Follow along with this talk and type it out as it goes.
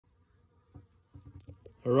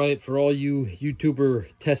All right, for all you YouTuber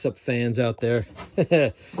Tesup fans out there,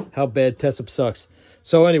 how bad Tesup sucks.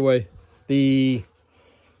 So anyway, the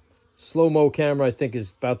slow-mo camera I think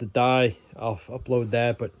is about to die. I'll upload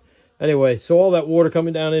that, but anyway, so all that water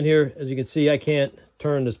coming down in here, as you can see, I can't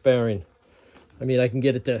turn this bearing. I mean, I can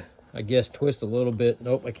get it to, I guess, twist a little bit.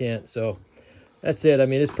 Nope, I can't. So that's it. I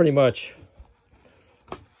mean, it's pretty much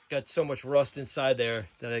got so much rust inside there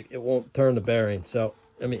that it won't turn the bearing. So,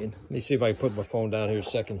 I mean, let me see if I can put my phone down here a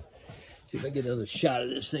second. See if I can get another shot of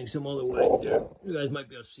this thing some other way. There, you guys might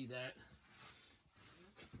be able to see that.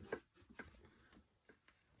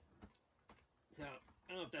 So, I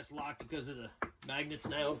don't know if that's locked because of the magnets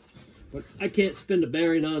now, but I can't spin the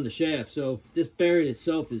bearing on the shaft. So this bearing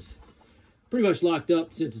itself is pretty much locked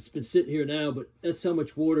up since it's been sitting here now, but that's how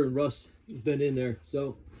much water and rust has been in there.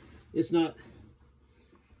 So it's not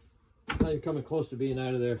even coming close to being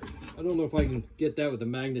out of there. I don't know if I can get that with the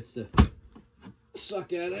magnets to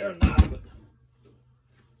suck out of there or not, but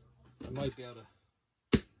I might be able to.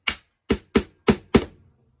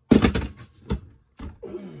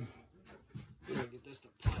 Get this to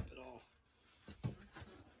pop it off.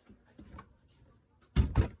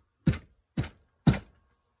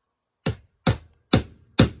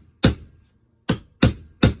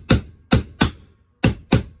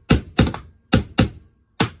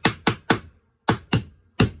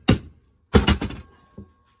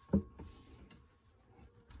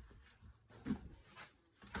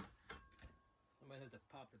 I might have to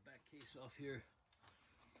pop the back case off here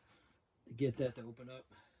to get that to open up.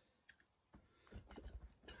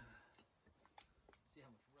 See how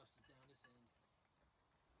much rust is down this end.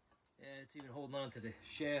 Yeah, it's even holding on to the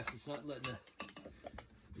shaft. It's not letting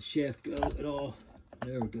the shaft go at all.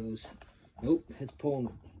 There it goes. Nope, it's pulling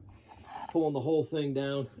the whole thing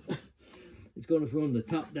down. It's going from the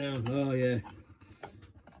top down. Oh yeah.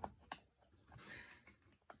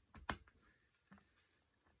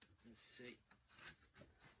 Let's see.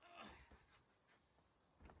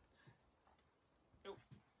 Nope.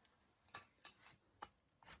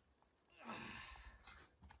 So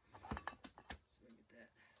get that.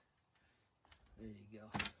 There you go.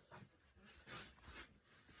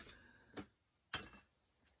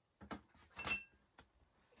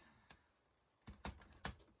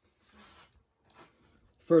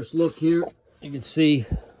 First look here, you can see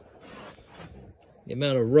the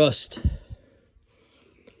amount of rust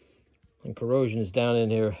and corrosion is down in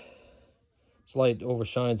here. This light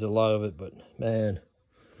overshines a lot of it, but man,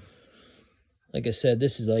 like I said,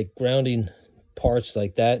 this is like grounding parts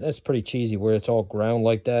like that. That's pretty cheesy where it's all ground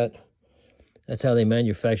like that. That's how they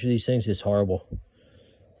manufacture these things. It's horrible.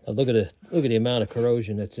 Look at the amount of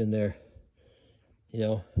corrosion that's in there, you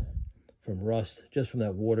know, from rust, just from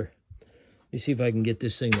that water. Let me see if I can get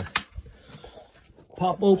this thing to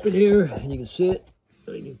pop open here, and you can see it.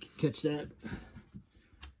 You can catch that.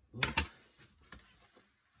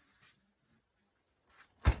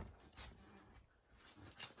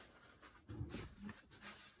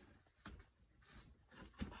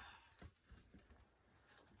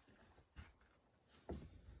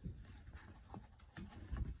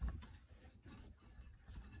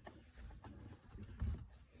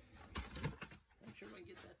 I'm sure I can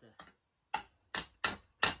get that to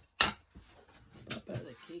pop out of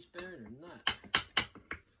that case bearing or not.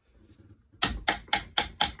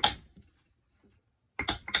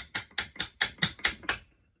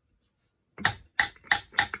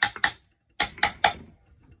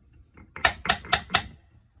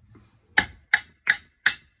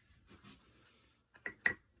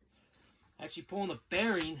 Actually pulling the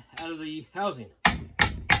bearing out of the housing.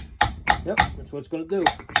 Yep, that's what it's going to do.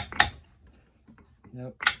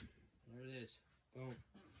 Yep, there it is. Boom.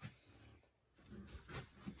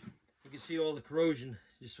 You can see all the corrosion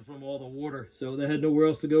just from all the water. So that had nowhere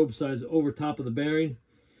else to go besides over top of the bearing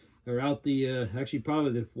or out the, actually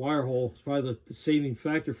probably the wire hole. It's probably the saving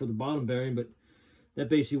factor for the bottom bearing, but that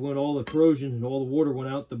basically went, all the corrosion and all the water went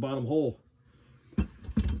out the bottom hole.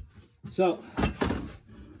 So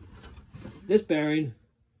this bearing,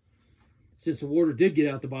 since the water did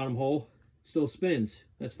get out the bottom hole, it still spins.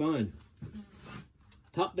 That's fine.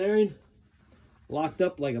 Top bearing locked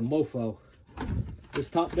up like a mofo. This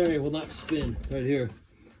top bearing will not spin right here.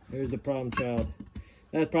 There's the problem child.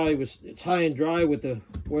 That probably was, it's high and dry with the,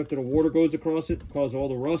 after the water goes across it, cause all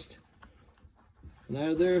the rust and out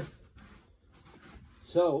of there.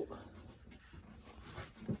 So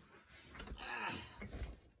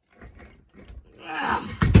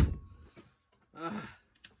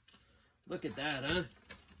look at that, huh?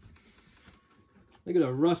 Look at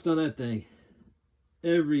the rust on that thing.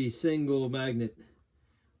 Every single magnet,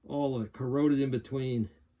 all of it corroded in between.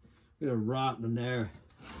 Look at the rot in there.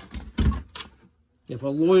 if a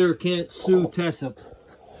lawyer can't sue Tesup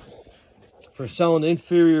for selling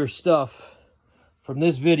inferior stuff from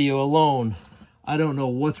this video alone, I don't know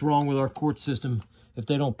what's wrong with our court system if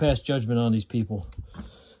they don't pass judgment on these people.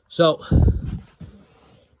 So,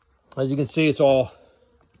 as you can see, it's all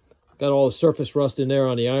got all the surface rust in there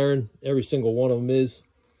on the iron. Every single one of them is.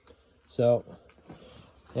 So,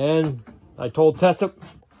 and I told Tesup,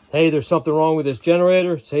 hey, there's something wrong with this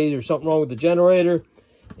generator. Hey, there's something wrong with the generator.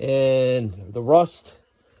 And the rust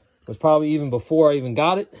was probably even before I even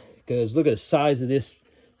got it, because look at the size of this,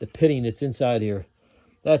 the pitting that's inside here.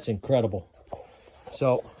 That's incredible.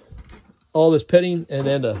 So, all this pitting and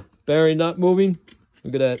then the bearing not moving.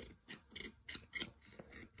 Look at that.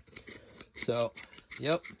 So,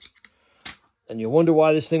 yep. And you wonder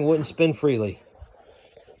why this thing wouldn't spin freely.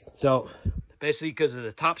 So, basically because of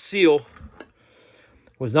the top seal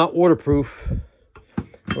was not waterproof.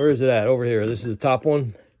 Where is it at? Over here. This is the top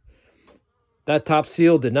one. That top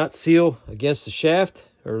seal did not seal against the shaft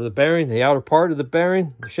or the bearing, the outer part of the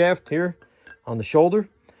bearing, the shaft here on the shoulder.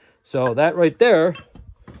 So that right there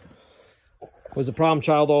was the problem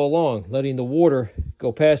child all along, letting the water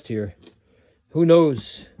go past here. Who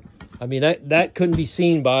knows? I mean, that couldn't be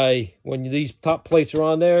seen by when these top plates are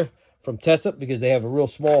on there from Tesup, because they have a real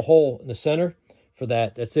small hole in the center for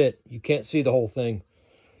that. That's it. You can't see the whole thing.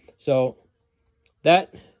 So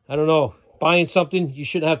that, I don't know, buying something, you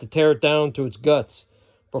shouldn't have to tear it down to its guts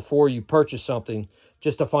before you purchase something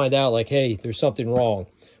just to find out, like, hey, there's something wrong.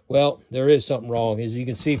 Well, there is something wrong, as you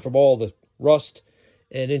can see from all the rust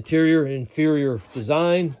and interior and inferior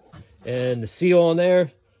design, and the seal on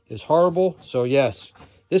there is horrible. So yes,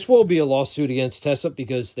 this will be a lawsuit against Tesup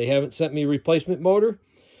because they haven't sent me a replacement motor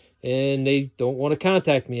and they don't want to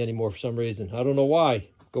contact me anymore for some reason. I don't know why.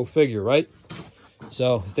 Go figure, right?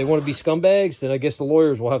 So if they want to be scumbags, then I guess the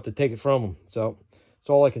lawyers will have to take it from them. So that's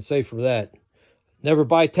all I can say for that. Never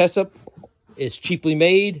buy Tesup. It's cheaply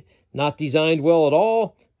made, not designed well at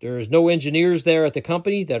all. There's no engineers there at the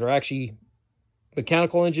company that are actually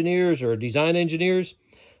mechanical engineers or design engineers.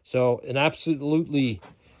 So an absolutely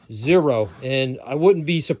zero. And I wouldn't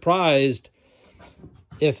be surprised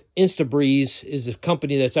if InstaBreeze is the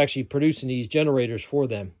company that's actually producing these generators for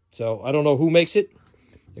them. So I don't know who makes it.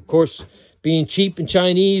 Of course, being cheap and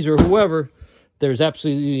Chinese or whoever, there's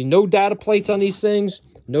absolutely no data plates on these things,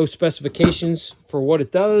 no specifications for what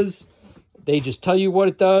it does. They just tell you what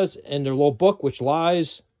it does and their little book, which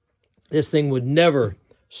lies. This thing would never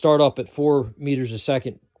start up at 4 meters a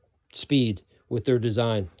second speed with their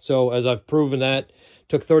design. So as I've proven that,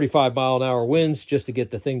 took 35-mile-an-hour winds just to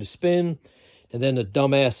get the thing to spin. And then the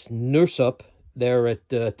dumbass Tesup there at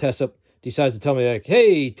Tesup decides to tell me, like,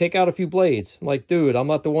 hey, take out a few blades. I'm like, dude, I'm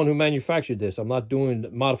not the one who manufactured this. I'm not doing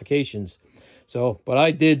modifications. So, but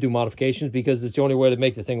I did do modifications because it's the only way to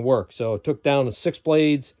make the thing work. So it took down to 6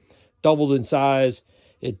 blades, doubled in size.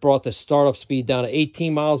 It brought the startup speed down to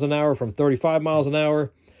 18 miles an hour from 35 miles an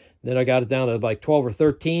hour. Then I got it down to like 12 or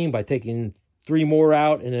 13 by taking 3 more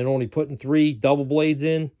out and then only putting 3 double blades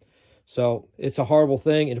in. So it's a horrible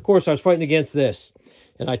thing. And of course, I was fighting against this.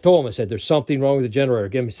 And I told him, I said, there's something wrong with the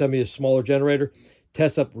generator. Send me a smaller generator.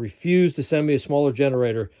 Tesup refused to send me a smaller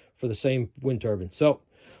generator for the same wind turbine. So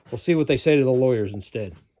we'll see what they say to the lawyers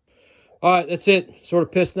instead. All right, that's it. Sort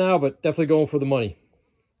of pissed now, but definitely going for the money.